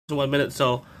1 minute,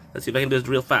 so let's see if I can do this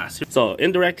real fast. So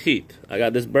indirect heat, I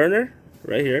got this burner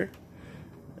right here,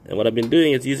 and what I've been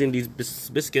doing is using these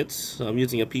biscuits. So I'm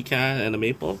using a pecan and a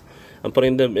maple. I'm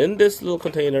putting them in this little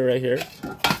container right here,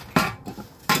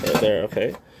 right there.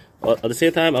 Okay, well, at the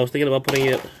same time I was thinking about putting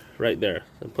it right there.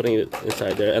 I'm putting it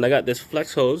inside there, and I got this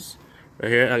flex hose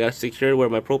right here. I got to secure where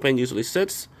my propane usually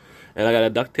sits, and I got a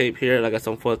duct tape here, and I got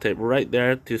some foil tape right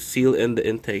there to seal in the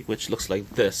intake, which looks like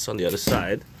this on the other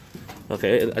side.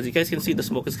 Okay, and as you guys can see, the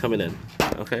smoke is coming in.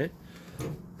 Okay,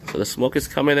 so the smoke is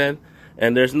coming in,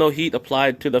 and there's no heat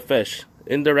applied to the fish.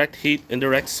 Indirect heat,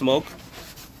 indirect smoke.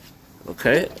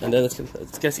 Okay, and then as you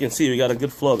guys can see, we got a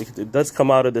good flow because it does come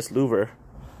out of this louver.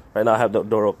 Right now I have the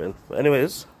door open. But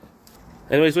anyways,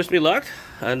 wish me luck,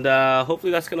 and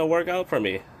hopefully that's gonna work out for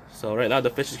me. So right now the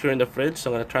fish is here in the fridge,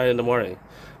 so I'm gonna try it in the morning.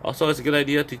 Also, it's a good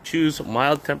idea to choose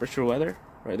mild temperature weather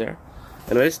right there.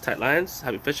 Anyways, tight lines,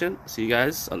 happy fishing. See you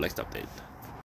guys on the next update.